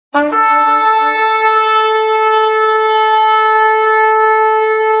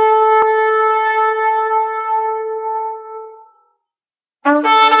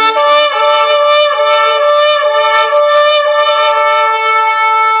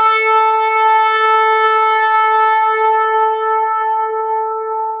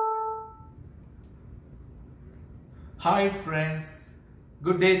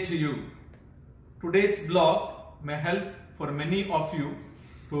day to you. Today's blog may help for many of you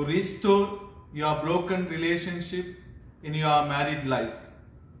to restore your broken relationship in your married life,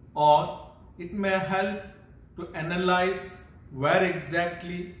 or it may help to analyze where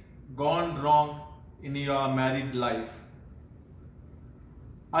exactly gone wrong in your married life.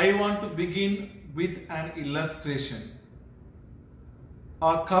 I want to begin with an illustration.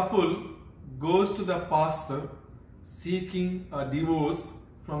 A couple goes to the pastor seeking a divorce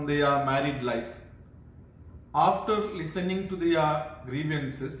from their married life. After listening to their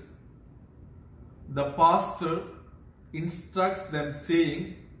grievances, the pastor instructs them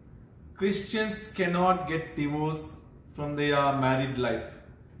saying, Christians cannot get divorced from their married life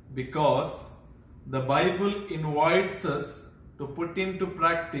because the Bible invites us to put into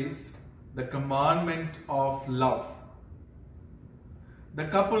practice the commandment of love. The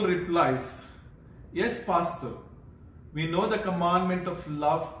couple replies, yes, pastor, we know the commandment of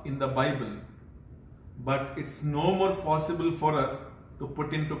love in the Bible, but it's no more possible for us to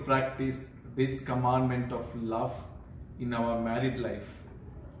put into practice this commandment of love in our married life.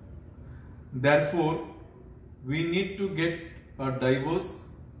 Therefore, we need to get a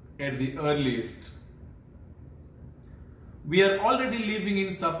divorce at the earliest. We are already living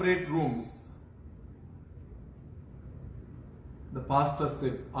in separate rooms. The pastor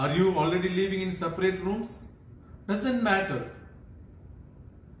said, are you already living in separate rooms? Doesn't matter.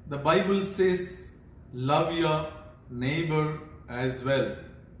 The Bible says, love your neighbor as well.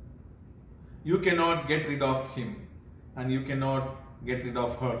 You cannot get rid of him and you cannot get rid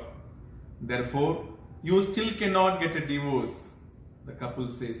of her. Therefore, you still cannot get a divorce. The couple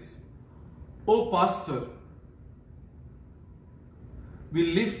says, oh pastor,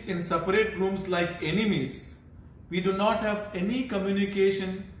 we live in separate rooms like enemies. We do not have any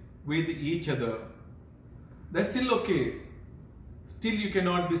communication with each other. That's still okay. Still you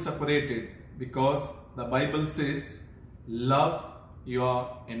cannot be separated because the Bible says, love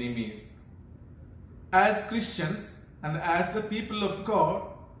your enemies. As Christians and as the people of God,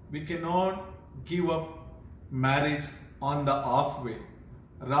 we cannot give up marriage on the halfway.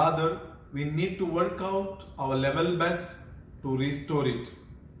 Rather, we need to work out our level best to restore it.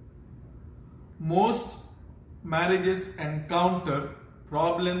 Most marriages encounter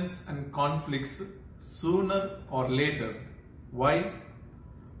problems and conflicts sooner or later. Why?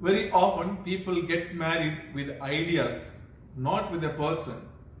 Very often people get married with ideas, not with a person.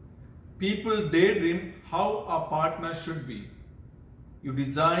 People daydream how a partner should be. You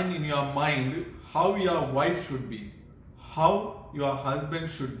design in your mind how your wife should be, how your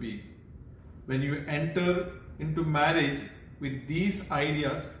husband should be. When you enter into marriage with these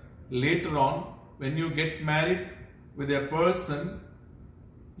ideas, later on, when you get married with a person,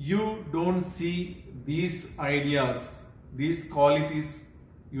 you don't see these ideas, these qualities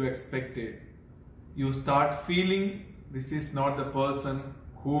you expected. You start feeling this is not the person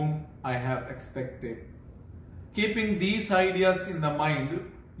whom I have expected. Keeping these ideas in the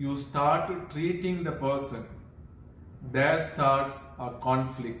mind, you start treating the person. There starts a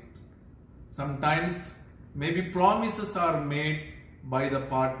conflict. Sometimes maybe promises are made by the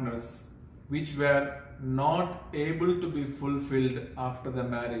partners which were not able to be fulfilled after the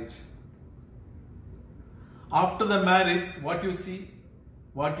marriage. After the marriage, what you see,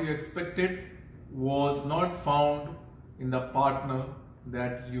 what you expected was not found in the partner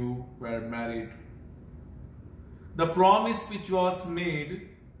that you were married. The promise which was made,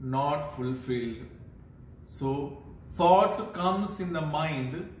 not fulfilled. So, thought comes in the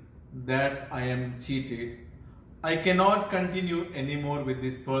mind that I am cheated. I cannot continue anymore with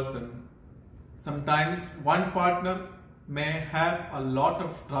this person. Sometimes one partner may have a lot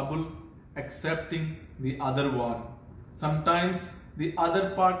of trouble accepting the other one. Sometimes the other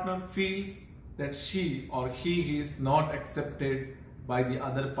partner feels that she or he is not accepted by the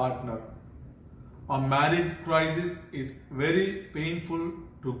other partner. A marriage crisis is very painful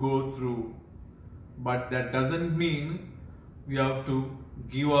to go through, but that doesn't mean we have to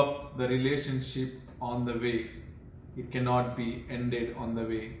give up the relationship on the way. It cannot be ended on the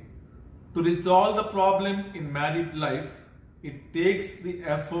way. To resolve the problem in married life, it takes the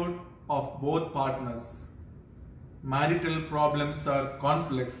effort of both partners. Marital problems are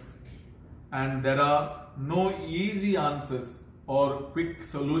complex and there are no easy answers or quick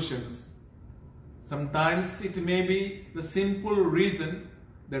solutions. Sometimes it may be the simple reason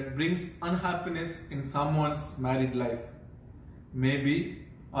that brings unhappiness in someone's married life. Maybe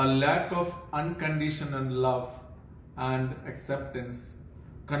a lack of unconditional love and acceptance,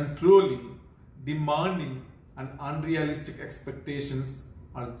 controlling, demanding, and unrealistic expectations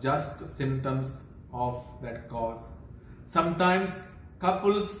are just symptoms of that cause. Sometimes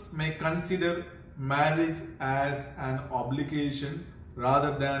couples may consider marriage as an obligation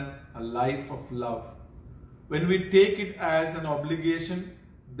rather than a life of love. When we take it as an obligation,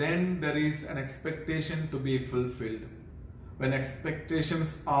 then there is an expectation to be fulfilled. When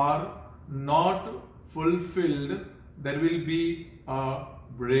expectations are not fulfilled, there will be a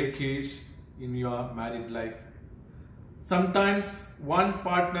breakage in your married life. Sometimes one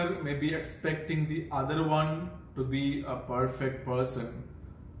partner may be expecting the other one to be a perfect person.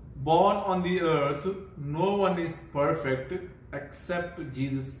 Born on the earth, no one is perfect except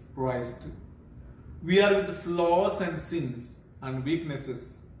Jesus Christ. We are with flaws and sins and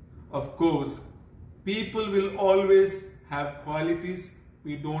weaknesses. Of course, people will always have qualities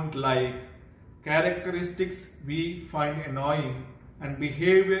we don't like, characteristics we find annoying, and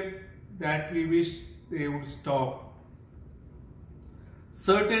behavior that we wish they would stop.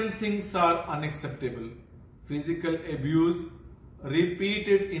 Certain things are unacceptable: physical abuse,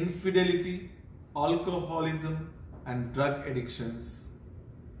 repeated infidelity, alcoholism, and drug addictions.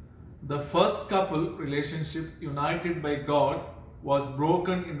 The first couple relationship united by God was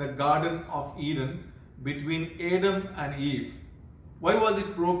broken in the Garden of Eden between Adam and Eve. Why was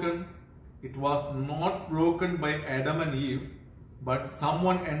it broken? It was not broken by Adam and Eve, but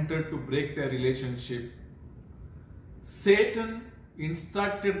someone entered to break their relationship. Satan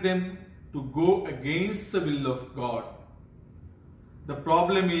instructed them to go against the will of God. The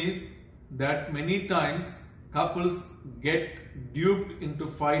problem is that many times couples get duped into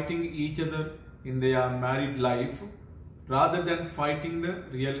fighting each other in their married life rather than fighting the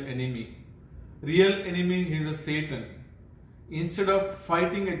real enemy. Real enemy is a Satan. Instead of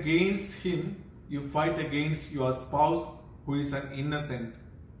fighting against him, you fight against your spouse who is an innocent.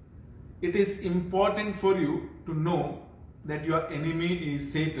 It is important for you to know that your enemy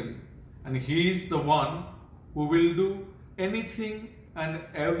is Satan, and he is the one who will do anything and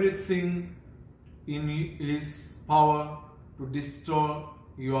everything in his power to destroy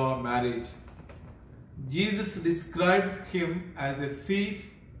your marriage. Jesus described him as a thief.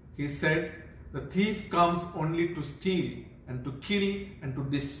 He said, "The thief comes only to steal and to kill and to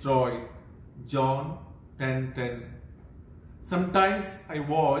destroy." John 10:10. Sometimes I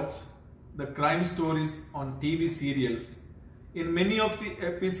watch the crime stories on TV serials. In many of the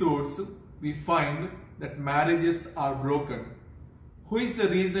episodes, we find that marriages are broken. Who is the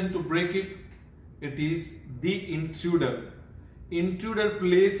reason to break it? It is the intruder. Intruder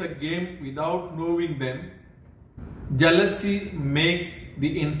plays a game without knowing them. Jealousy makes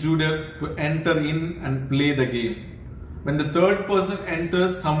the intruder to enter in and play the game. When the third person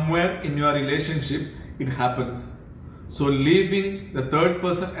enters somewhere in your relationship, it happens. So leaving the third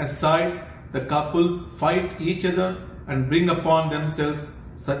person aside, the couples fight each other and bring upon themselves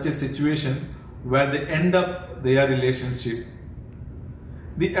such a situation where they end up their relationship.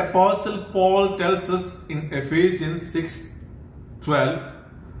 The Apostle Paul tells us in Ephesians 6:12,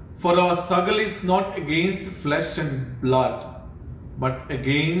 "For our struggle is not against flesh and blood, but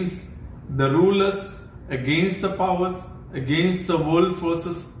against the rulers, against the powers, against the world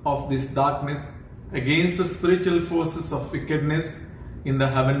forces of this darkness, against the spiritual forces of wickedness in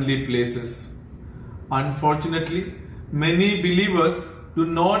the heavenly places." Unfortunately, many believers do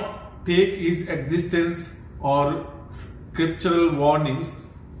not take his existence or scriptural warnings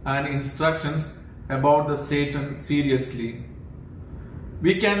and instructions about the Satan seriously.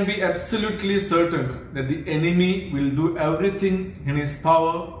 We can be absolutely certain that the enemy will do everything in his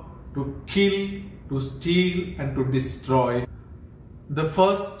power to kill, to steal, and to destroy. The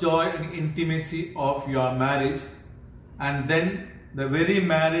first joy and intimacy of your marriage, and then the very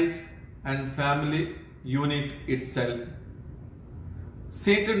marriage and family unit itself.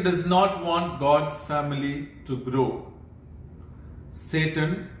 Satan does not want God's family to grow.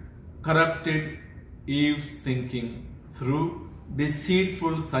 Satan corrupted Eve's thinking through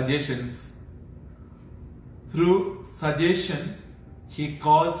deceitful suggestions. Through suggestion, he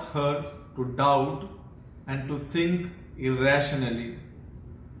caused her to doubt and to think irrationally.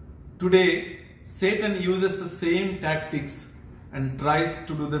 Today, Satan uses the same tactics and tries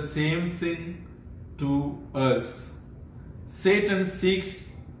to do the same thing to us. Satan seeks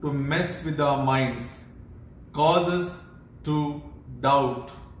to mess with our minds, cause us to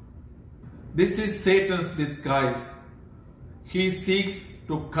doubt. This is Satan's disguise. He seeks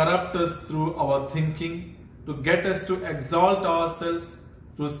to corrupt us through our thinking, to get us to exalt ourselves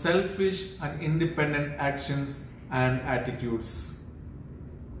through selfish and independent actions and attitudes.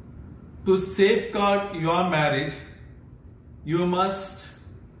 To safeguard your marriage, you must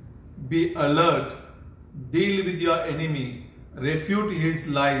be alert, deal with your enemy, refute his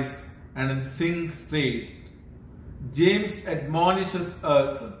lies, and think straight. James admonishes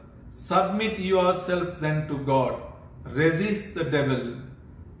us, submit yourselves then to God, resist the devil,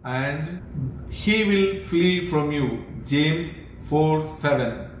 and he will flee from you. James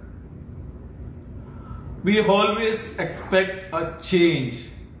 4:7. We always expect a change,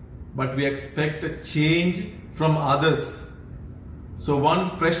 but we expect a change from others. So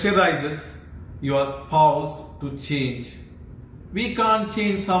one pressurizes your spouse to change. We can't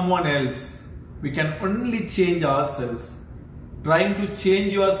change someone else. We can only change ourselves. Trying to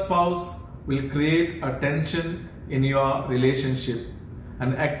change your spouse will create a tension in your relationship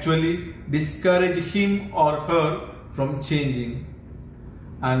and actually discourage him or her from changing.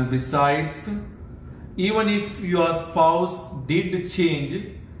 And besides, even if your spouse did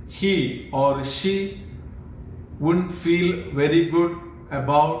change, he or she wouldn't feel very good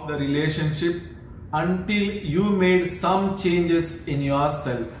about the relationship until you made some changes in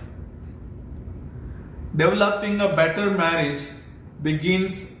yourself. Developing a better marriage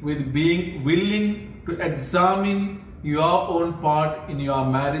begins with being willing to examine your own part in your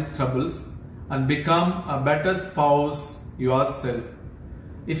marriage troubles and become a better spouse yourself.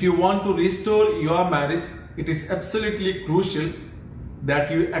 If you want to restore your marriage, it is absolutely crucial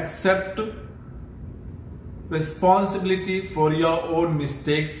that you accept responsibility for your own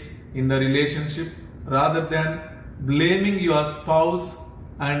mistakes in the relationship rather than blaming your spouse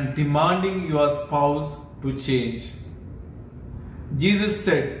and demanding your spouse to change. Jesus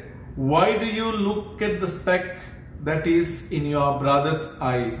said, "Why do you look at the speck that is in your brother's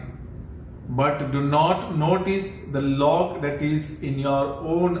eye, but do not notice the log that is in your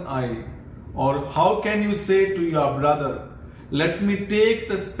own eye? Or how can you say to your brother, 'Let me take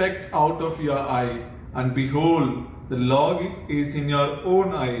the speck out of your eye,' and behold, the log is in your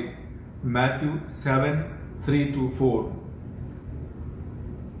own eye?" Matthew 7:3-4.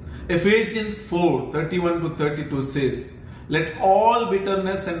 Ephesians 4:31-32 says, "Let all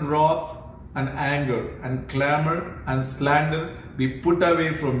bitterness and wrath and anger and clamor and slander be put away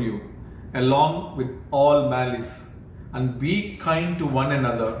from you, along with all malice, and be kind to one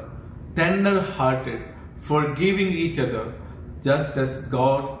another, tender-hearted, forgiving each other, just as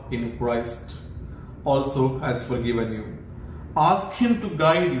God in Christ also has forgiven you." Ask Him to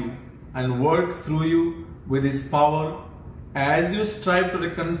guide you and work through you with His power as you strive to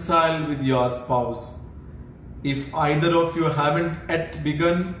reconcile with your spouse. If either of you haven't yet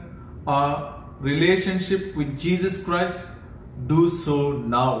begun a relationship with Jesus Christ, do so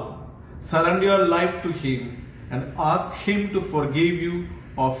now. Surrender your life to Him and ask Him to forgive you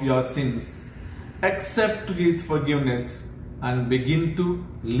of your sins. Accept His forgiveness and begin to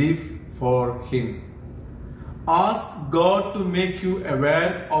live for Him. Ask God to make you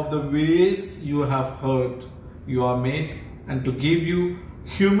aware of the ways you have hurt your mate and to give you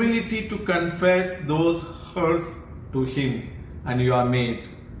humility to confess those hurts to Him and your mate.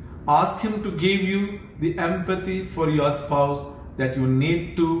 Ask Him to give you the empathy for your spouse that you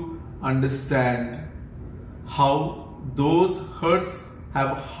need to understand how those hurts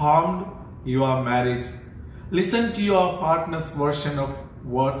have harmed your marriage. Listen to your partner's version of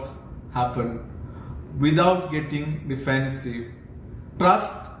what's happened without getting defensive.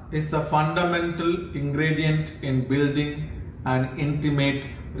 Trust is the fundamental ingredient in building an intimate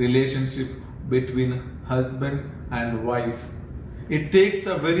relationship between husband and wife. It takes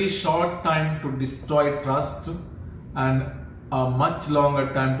a very short time to destroy trust and a much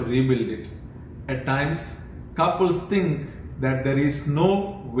longer time to rebuild it. At times, couples think that there is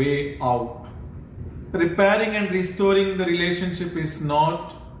no way out. Repairing and restoring the relationship is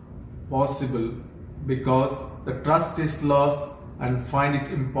not possible because the trust is lost and find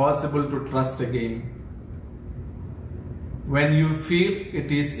it impossible to trust again. When you feel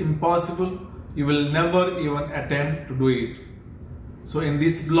it is impossible, you will never even attempt to do it. So in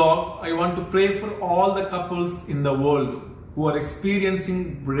this blog, I want to pray for all the couples in the world who are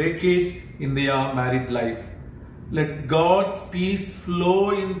experiencing breakage in their married life. Let God's peace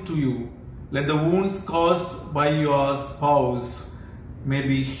flow into you. Let the wounds caused by your spouse may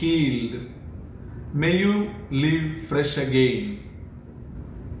be healed. May you live fresh again.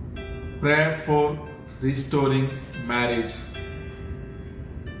 Prayer for restoring marriage.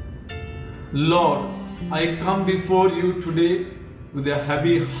 Lord, I come before you today with a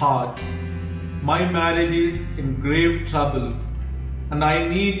heavy heart. My marriage is in grave trouble and I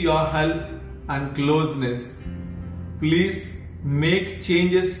need your help and closeness. Please make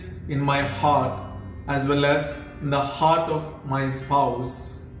changes in my heart as well as in the heart of my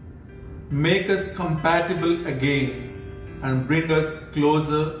spouse. Make us compatible again and bring us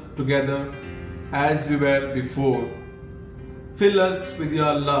closer together as we were before. Fill us with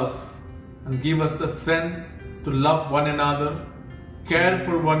your love and give us the strength to love one another, care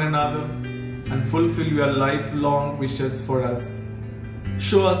for one another, and fulfill your lifelong wishes for us.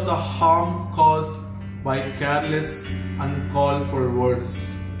 Show us the harm caused by careless, uncalled for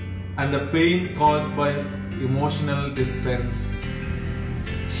words, and the pain caused by emotional distance.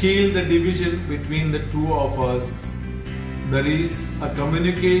 Heal the division between the two of us. There is a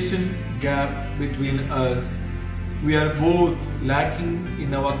communication gap between us. We are both lacking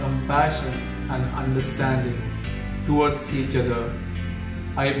in our compassion and understanding towards each other.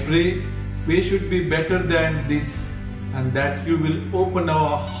 I pray we should be better than this, and that you will open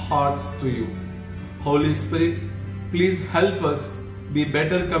our hearts to you. Holy Spirit, please help us be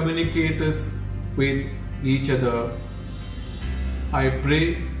better communicators with each other. I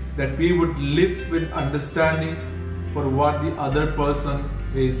pray that we would live with understanding for what the other person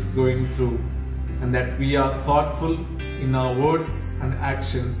is going through, and that we are thoughtful in our words and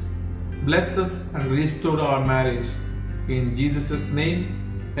actions. Bless us and restore our marriage. In Jesus' name,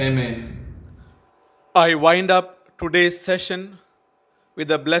 Amen. I wind up today's session with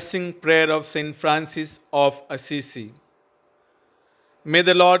the blessing prayer of Saint Francis of Assisi. May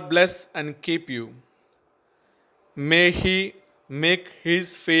the Lord bless and keep you. May He make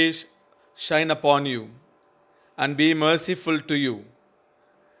His face shine upon you and be merciful to you.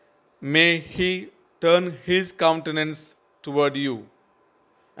 May He turn His countenance toward you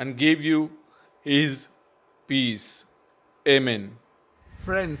and give you His peace. Amen.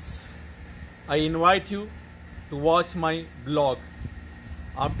 Friends, I invite you to watch my blog.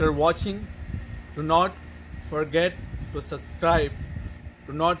 After watching, do not forget to subscribe.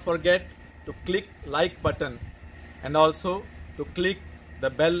 Do not forget to click like button and also to click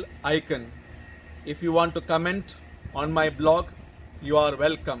the bell icon. If you want to comment on my blog, you are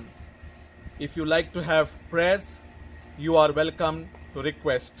welcome. If you like to have prayers, you are welcome to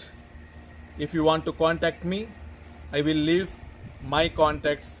request. If you want to contact me, I will leave my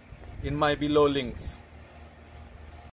contacts in my below links.